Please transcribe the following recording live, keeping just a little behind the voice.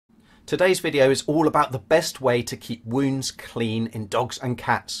Today's video is all about the best way to keep wounds clean in dogs and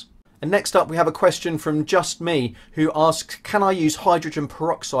cats. And next up we have a question from Just Me, who asks, can I use hydrogen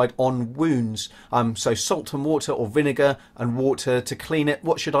peroxide on wounds? So salt and water, or vinegar and water to clean it.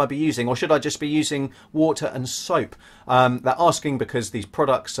 What should I be using? Or should I just be using water and soap? They're asking because these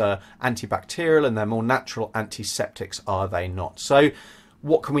products are antibacterial and they're more natural antiseptics, are they not? So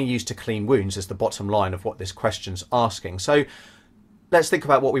what can we use to clean wounds is the bottom line of what this question's asking. So let's think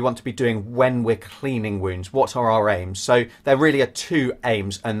about what we want to be doing when we're cleaning wounds. What are our aims? So there really are two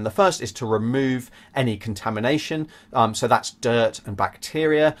aims, and the first is to remove any contamination, so that's dirt and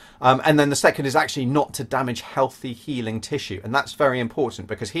bacteria, and then the second is actually not to damage healthy healing tissue, and that's very important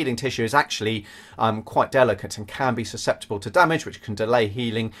because healing tissue is actually quite delicate and can be susceptible to damage, which can delay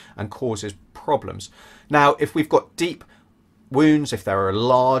healing and causes problems. Now, if we've got deep wounds, if there are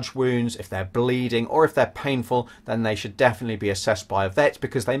large wounds, if they're bleeding, or if they're painful, then they should definitely be assessed by a vet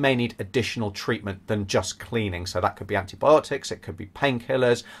because they may need additional treatment than just cleaning. So that could be antibiotics, it could be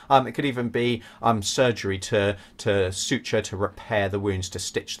painkillers, it could even be surgery to suture, to repair the wounds, to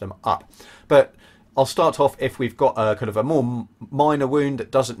stitch them up. But I'll start off, if we've got a kind of a more minor wound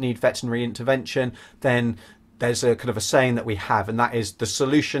that doesn't need veterinary intervention, then there's a kind of a saying that we have, and that is the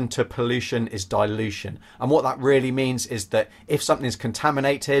solution to pollution is dilution. And what that really means is that if something is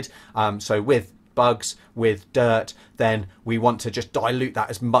contaminated, so with bugs, with dirt, then we want to just dilute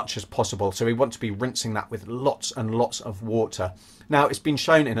that as much as possible. So we want to be rinsing that with lots and lots of water. Now, it's been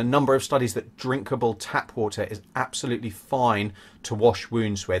shown in a number of studies that drinkable tap water is absolutely fine to wash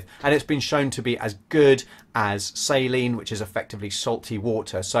wounds with, and it's been shown to be as good as saline, which is effectively salty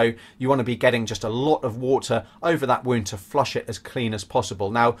water. So you want to be getting just a lot of water over that wound to flush it as clean as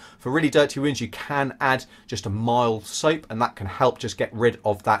possible. Now, for really dirty wounds, you can add just a mild soap, and that can help just get rid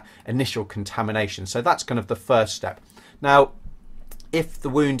of that initial contamination. So that's kind of the first step. Now, if the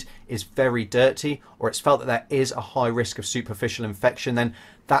wound is very dirty, or it's felt that there is a high risk of superficial infection, then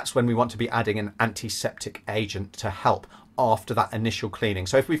that's when we want to be adding an antiseptic agent to help after that initial cleaning.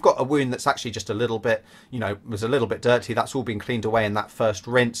 So if we've got a wound that's actually just a little bit, was a little bit dirty, that's all been cleaned away in that first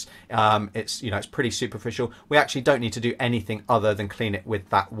rinse, it's, it's pretty superficial, we actually don't need to do anything other than clean it with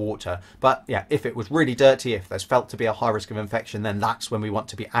that water. But yeah, if it was really dirty, if there's felt to be a high risk of infection, then that's when we want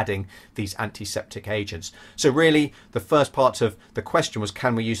to be adding these antiseptic agents. So really, the first part of the question was,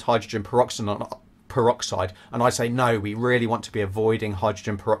 can we use hydrogen peroxide? And I say no, we really want to be avoiding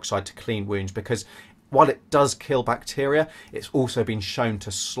hydrogen peroxide to clean wounds, because while it does kill bacteria, it's also been shown to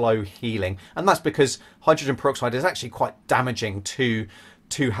slow healing. And that's because hydrogen peroxide is actually quite damaging to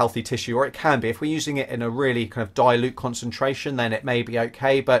healthy tissue, or it can be. If we're using it in a really kind of dilute concentration, then it may be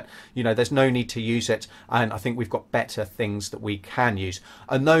okay, but there's no need to use it, and I think we've got better things that we can use,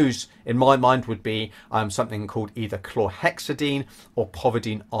 and those in my mind would be something called either chlorhexidine or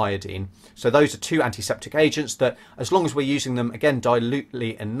povidone iodine. So those are two antiseptic agents that, as long as we're using them again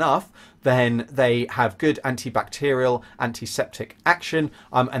dilutely enough, then they have good antibacterial, antiseptic action,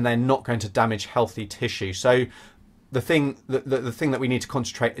 and they're not going to damage healthy tissue. So the thing that we need to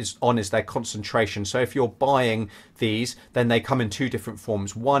concentrate on is their concentration. So if you're buying these, then they come in two different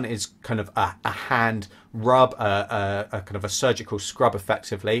forms. One is kind of a hand rub, a kind of a surgical scrub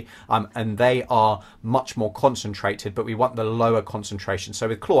effectively, and they are much more concentrated, but we want the lower concentration. So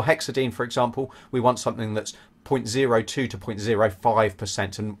with chlorhexidine, for example, we want something that's 0.02 to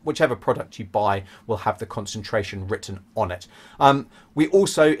 0.05%, and whichever product you buy will have the concentration written on it. We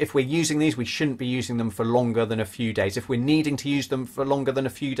also, if we're using these, we shouldn't be using them for longer than a few days. If we're needing to use them for longer than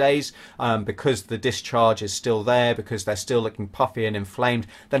a few days, because the discharge is still there, because they're still looking puffy and inflamed,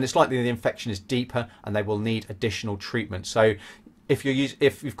 then it's likely the infection is deeper and they will need additional treatment. So if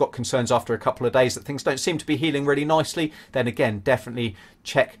you've got concerns after a couple of days that things don't seem to be healing really nicely, then again, definitely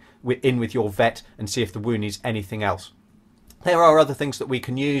check in with your vet and see if the wound needs anything else. There are other things that we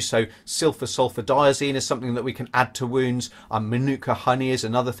can use. So sulfur-sulfadiazine is something that we can add to wounds. Manuka honey is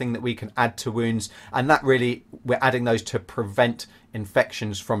another thing that we can add to wounds, and that really, we're adding those to prevent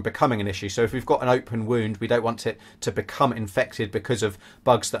infections from becoming an issue. So if we've got an open wound, we don't want it to become infected because of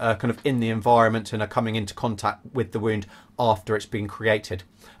bugs that are kind of in the environment and are coming into contact with the wound after it's been created.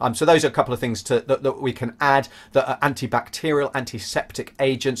 So those are a couple of things that we can add that are antibacterial, antiseptic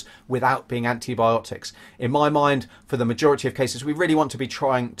agents without being antibiotics. In my mind, for the majority of cases, we really want to be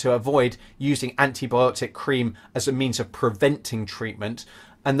trying to avoid using antibiotic cream as a means of preventing treatment.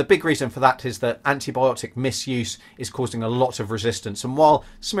 And the big reason for that is that antibiotic misuse is causing a lot of resistance. And while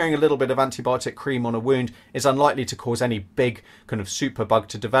smearing a little bit of antibiotic cream on a wound is unlikely to cause any big kind of superbug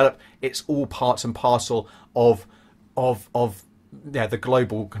to develop, it's all parts and parcel of the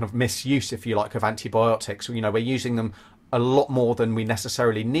global kind of misuse, if you like, of antibiotics. We're using them a lot more than we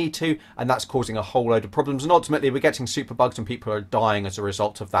necessarily need to, and that's causing a whole load of problems, and ultimately we're getting superbugs and people are dying as a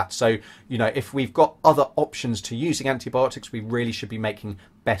result of that. So, you know, if we've got other options to using antibiotics, we really should be making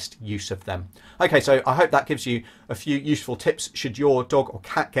best use of them. Okay, so I hope that gives you a few useful tips should your dog or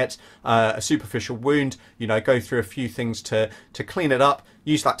cat get a superficial wound. You know, go through a few things to clean it up.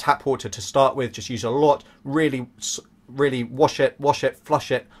 Use that tap water to start with, just use a lot, really wash it,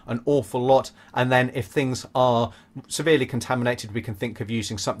 flush it an awful lot, and then if things are severely contaminated, we can think of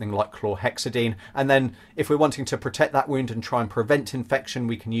using something like chlorhexidine. And then if we're wanting to protect that wound and try and prevent infection,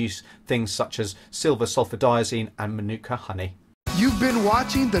 we can use things such as silver sulfadiazine and Manuka honey. You've been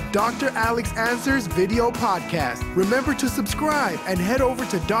watching the Dr. Alex Answers video podcast. Remember to subscribe and head over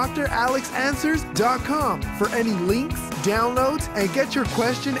to dralexanswers.com for any links, downloads, and get your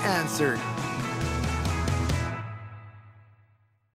question answered.